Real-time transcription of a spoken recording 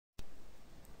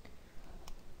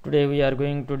Today we are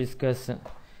going to discuss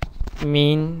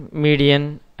mean,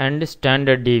 median and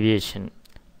standard deviation.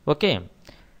 Okay,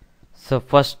 so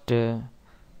first we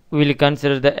will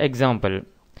consider the example.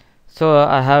 So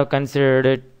I have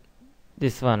considered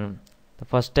this one, the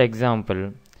first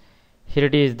example. Here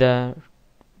it is,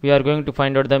 we are going to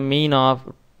find out the mean of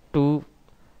 2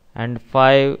 and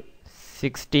 5,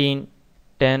 16,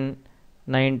 10,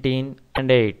 19 and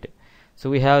 8.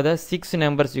 So we have the 6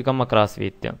 numbers you come across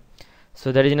with.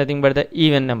 So that is nothing but the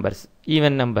even number.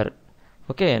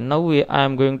 Okay, now I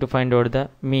am going to find out the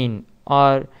mean,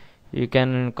 or you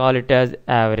can call it as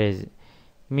average.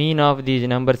 Mean of these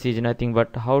numbers is nothing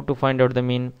but how to find out the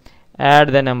mean.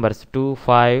 Add the numbers 2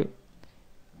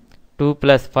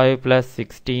 plus 5 plus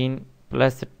 16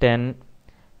 plus 10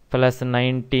 plus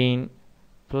 19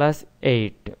 plus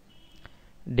 8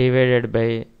 divided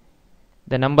by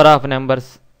the number of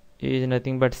numbers is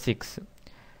nothing but 6.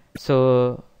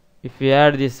 So if you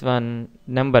add this one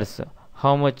numbers,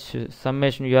 how much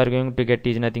summation you are going to get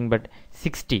is nothing but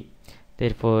 60.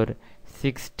 Therefore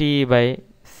 60 by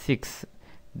 6,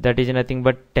 that is nothing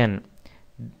but 10.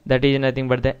 That is nothing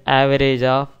but the average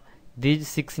of these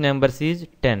 6 numbers is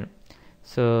 10.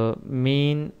 So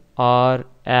mean or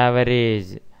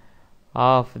average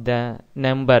of the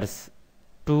numbers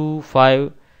 2,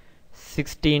 5,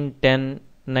 16, 10,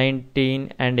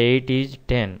 19 and 8 is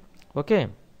 10. Okay.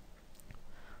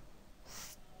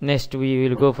 Next we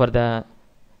will go for the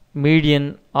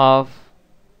median of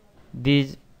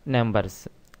these numbers.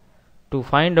 To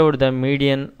find out the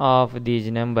median of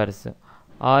these numbers,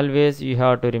 always you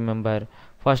have to remember,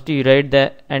 first you write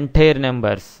the entire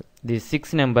numbers, these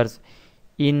 6 numbers,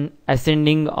 in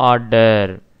ascending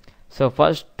order. So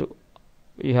first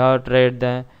you have to write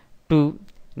the 2,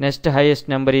 next highest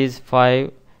number is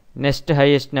 5, next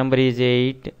highest number is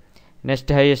 8, next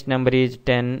highest number is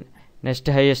 10, next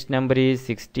highest number is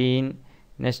 16,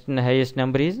 next highest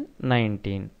number is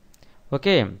 19.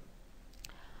 Okay,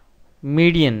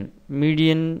 median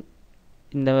in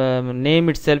the name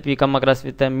itself we come across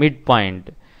with a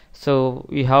midpoint. So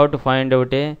we have to find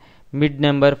out a mid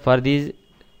number for these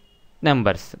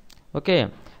numbers. Okay,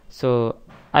 so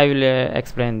I will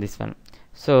explain this one.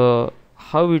 So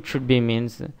how it should be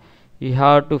means, you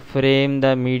have to frame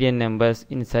the median numbers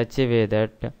in such a way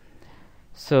that,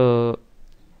 so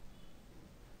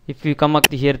if you come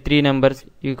across here 3 numbers,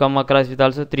 you come across with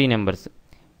also 3 numbers.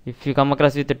 If you come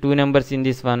across with the 2 numbers in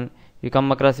this one, you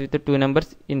come across with the 2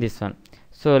 numbers in this one.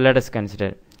 So let us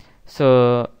consider.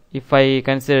 So if I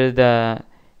consider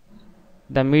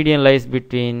the median lies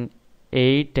between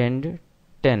 8 and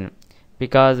 10,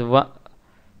 because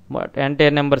what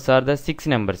entire numbers are the 6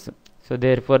 numbers. So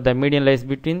therefore the median lies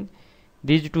between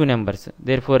these 2 numbers.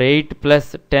 Therefore 8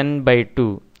 plus 10 by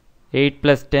 2, 8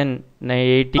 plus 10,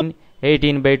 18,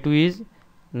 18 by 2 is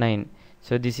 9.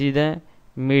 So this is the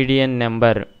median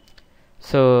number.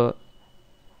 So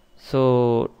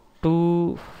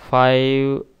 2,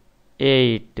 5,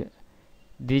 8,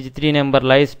 these 3 number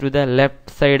lies to the left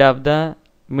side of the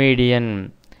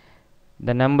median.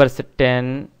 The numbers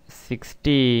 10,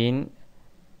 16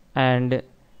 and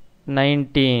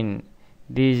 19,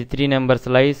 these 3 numbers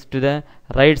lies to the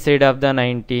right side of the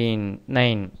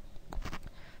 9.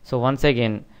 So once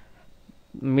again,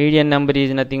 median number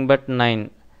is nothing but 9.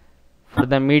 For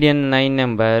the median 9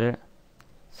 number,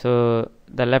 so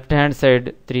the left hand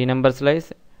side 3 numbers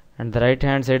lies and the right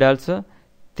hand side also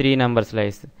 3 numbers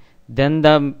lies. Then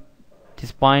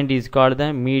this point is called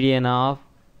the median of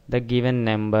the given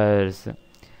numbers.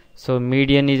 So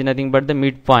median is nothing but the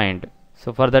midpoint.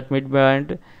 So for that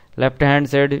midpoint, left hand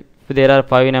side if there are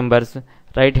 5 numbers,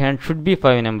 right hand should be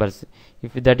 5 numbers.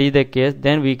 If that is the case,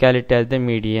 then we call it as the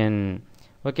median.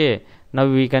 Okay, now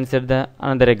we consider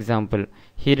another example.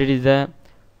 Here it is the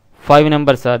 5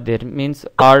 numbers are there, means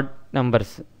odd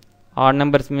numbers. Odd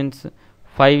numbers means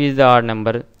 5 is the odd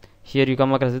number. Here you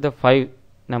come across with the 5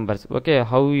 numbers. Okay,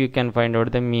 how you can find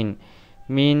out the mean?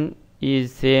 Mean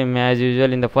is same as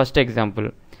usual in the first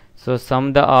example. So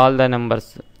sum all the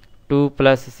numbers, 2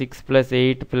 plus 6 plus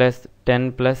 8 plus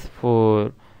 10 plus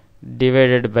 4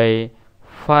 divided by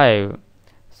 5.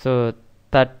 So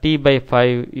 30 by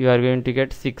 5 you are going to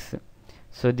get 6.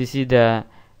 So this is the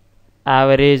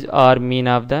average or mean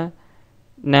of the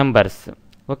numbers.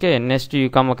 Okay, next you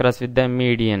come across with the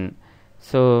median.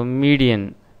 So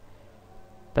median,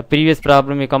 the previous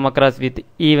problem you come across with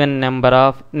even number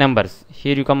of numbers.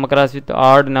 Here you come across with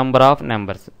odd number of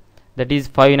numbers. That is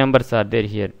 5 numbers are there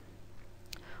here.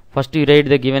 First you write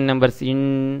the given numbers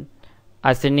in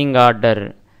ascending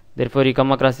order. Therefore you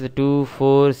come across with 2,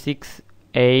 4, 6,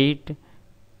 8,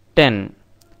 10.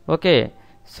 Okay,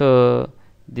 so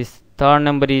this third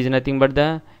number is nothing but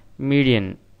the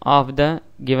median of the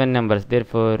given numbers.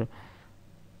 Therefore,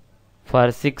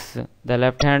 for 6, the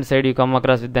left hand side you come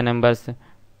across with the numbers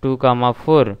 2,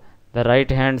 4. The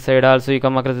right hand side also you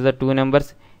come across with the two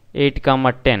numbers 8,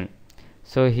 10.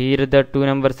 So here the two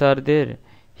numbers are there.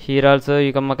 Here also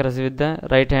you come across with the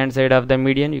right hand side of the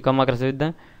median, you come across with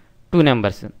the two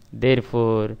numbers.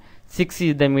 Therefore, 6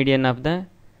 is the median of the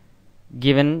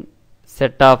given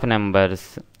set of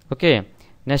numbers. Okay.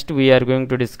 Next we are going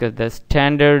to discuss the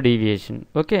standard deviation.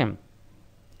 Okay.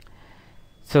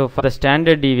 So for the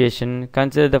standard deviation,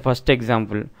 consider the first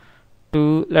example.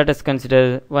 Let us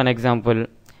consider one example.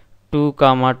 2,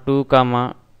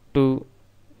 2, 2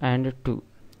 and 2.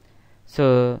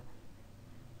 So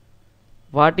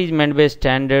what is meant by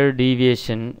standard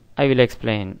deviation, I will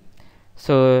explain.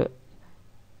 So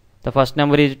the first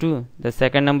number is 2, the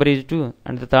second number is 2,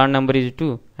 and the third number is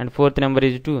 2, and fourth number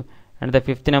is 2, and the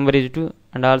fifth number is 2,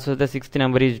 and also the sixth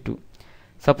number is 2.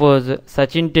 Suppose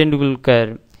Sachin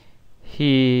Tendulkar,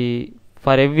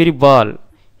 for every ball,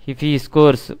 if he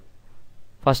scores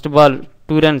first ball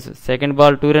 2 runs, second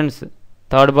ball 2 runs,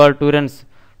 third ball 2 runs,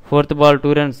 fourth ball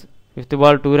 2 runs, fifth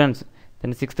ball 2 runs,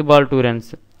 then sixth ball 2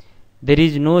 runs, there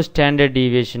is no standard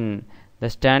deviation. The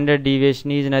standard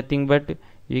deviation is nothing but,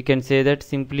 you can say that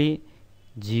simply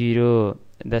 0.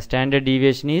 The standard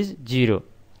deviation is 0.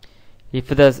 If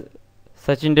the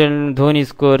Sachin Dhoni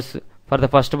scores for the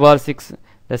first ball 6,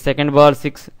 the second ball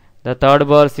 6, the third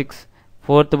ball 6,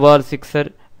 fourth ball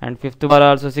 6er, and fifth ball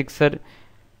also 6er,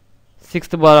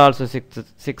 sixth ball also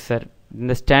 6er,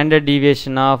 the standard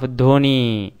deviation of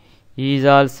Dhoni is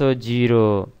also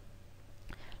 0.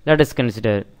 Let us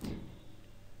consider,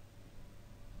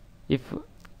 if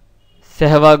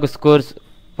Sehwag scores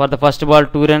for the first ball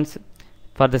 2 runs,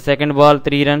 for the second ball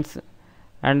 3 runs,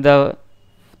 and the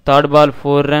third ball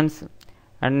 4 runs,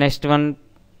 and next one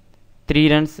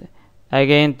 3 runs,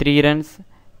 again 3 runs,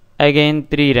 again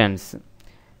 3 runs,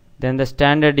 then the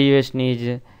standard deviation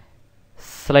is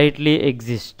slightly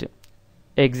exist,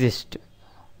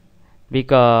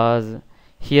 because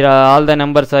here all the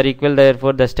numbers are equal,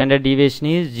 therefore the standard deviation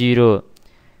is 0.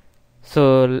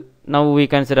 So now we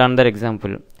consider another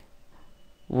example.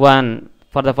 1,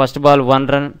 for the first ball 1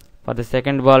 run, for the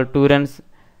second ball 2 runs,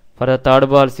 for the third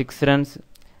ball 6 runs,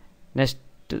 next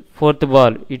fourth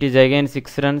ball it is again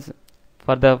 6 runs,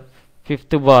 for the fifth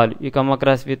ball you come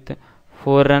across with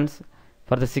 4 runs,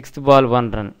 for the sixth ball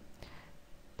 1 run.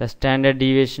 The standard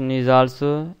deviation is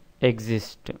also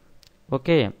exist.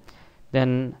 Okay.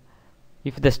 Then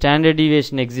if the standard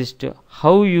deviation exists,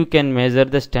 how you can measure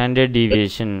the standard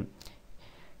deviation?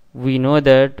 We know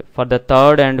that for the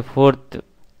third and fourth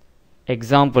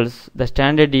examples, the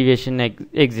standard deviation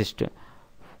exists.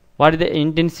 What is the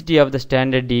intensity of the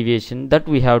standard deviation? That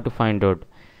we have to find out.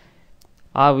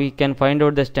 We can find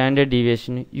out the standard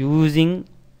deviation using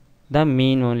the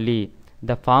mean only.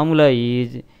 The formula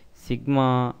is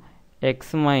sigma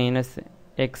x minus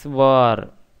x bar.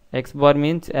 X bar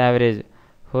means average,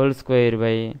 whole square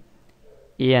by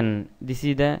n. This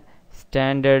is the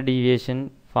standard deviation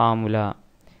formula.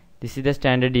 This is the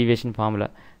standard deviation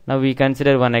formula. Now we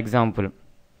consider one example.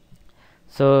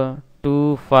 So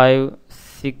 2, 5,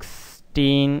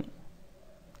 16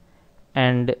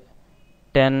 and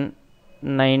 10,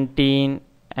 19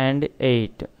 and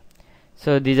 8.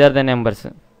 So these are the numbers.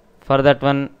 For that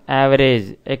one,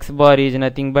 average x bar is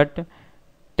nothing but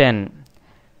 10.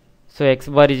 So x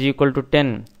bar is equal to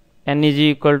 10. N is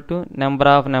equal to number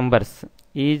of numbers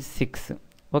is 6.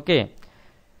 Okay.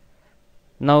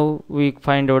 Now we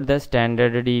find out the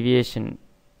standard deviation.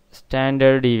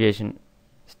 Standard deviation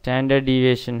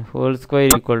whole square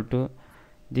is equal to,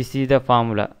 this is the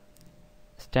formula.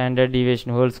 Standard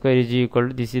deviation whole square is equal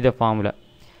to, this is the formula,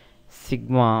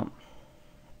 sigma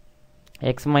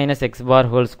x minus x bar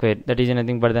whole square. That is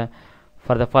nothing but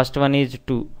for the first one is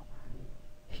 2.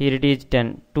 Here it is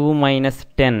 10. 2 minus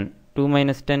 10. 2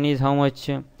 minus 10 is how much?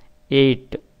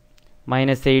 8.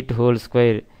 Minus 8 whole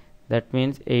square. That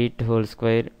means 8 whole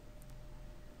square.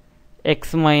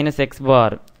 X minus x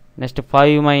bar. Next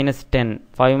 5 minus 10.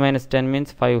 5 minus 10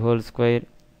 means 5 whole square.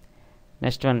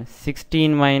 Next one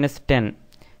 16 minus 10.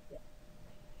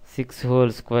 6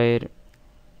 whole square.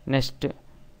 Next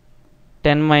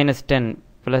 10 minus 10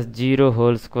 plus 0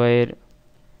 whole square.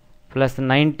 Plus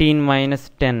 19 minus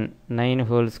 10, 9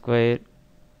 whole square,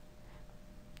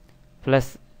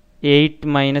 plus 8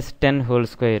 minus 10 whole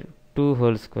square, 2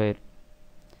 whole square.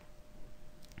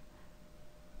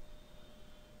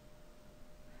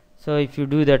 So if you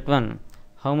do that one,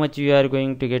 how much you are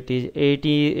going to get is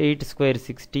 88 square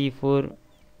 64,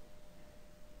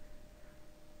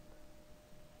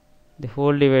 the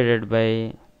whole divided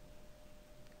by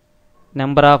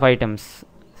number of items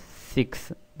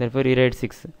 6, therefore we write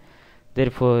 6.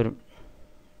 Therefore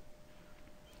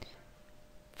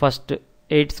first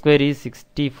 8 square is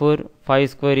 64, 5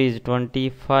 square is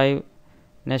 25,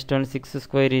 next one 6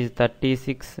 square is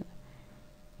 36,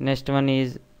 next one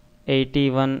is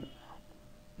 81,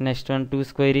 next one 2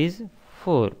 square is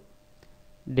 4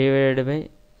 divided by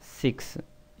 6.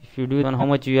 If you do one, how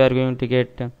much you are going to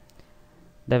get?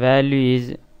 The value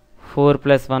is 4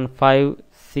 plus 1 5,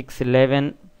 6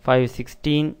 11, 5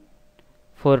 16,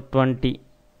 4 20,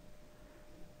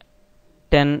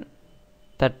 10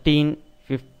 13,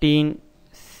 15,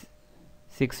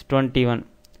 6 21,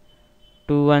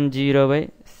 210 by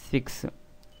 6.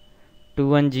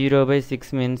 210 by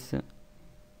 6 means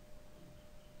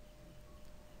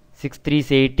 6 3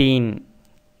 is 18,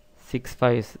 6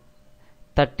 5 is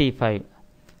 35.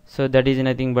 So that is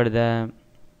nothing but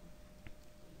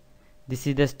this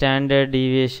is the standard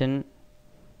deviation.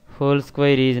 Whole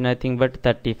square is nothing but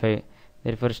 35.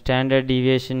 Therefore standard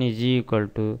deviation is equal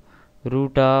to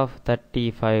root of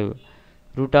 35.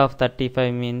 Root of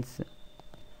 35 means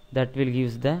that will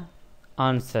gives the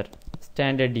answer,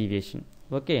 standard deviation.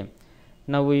 Okay,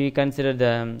 now we consider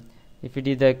if it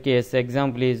is the case,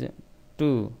 example is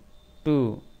 2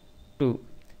 2 2,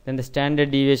 then the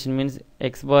standard deviation means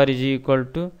x bar is equal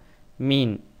to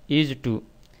mean is 2.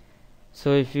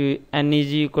 So if you n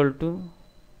is equal to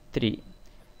 3,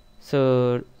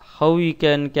 so how you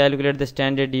can calculate the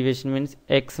standard deviation means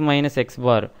x minus x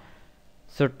bar.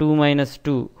 So 2 minus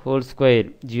 2 whole square,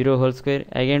 0 whole square,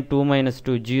 again 2 minus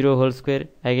 2, 0 whole square,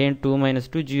 again 2 minus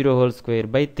 2, 0 whole square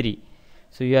by 3.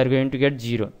 So you are going to get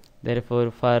 0.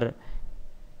 Therefore for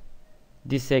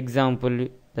this example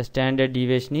the standard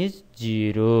deviation is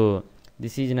 0.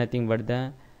 This is nothing but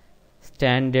the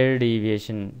standard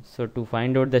deviation. So to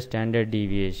find out the standard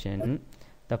deviation,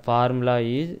 the formula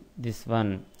is this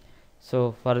one.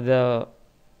 So for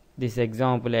this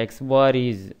example, x bar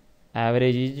is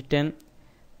average is 10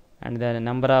 and the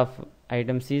number of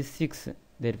items is 6.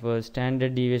 Therefore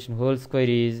standard deviation whole square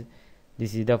is,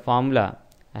 this is the formula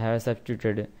I have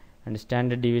substituted, and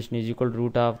standard deviation is equal to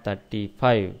root of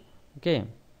 35. Okay,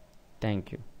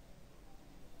 thank you.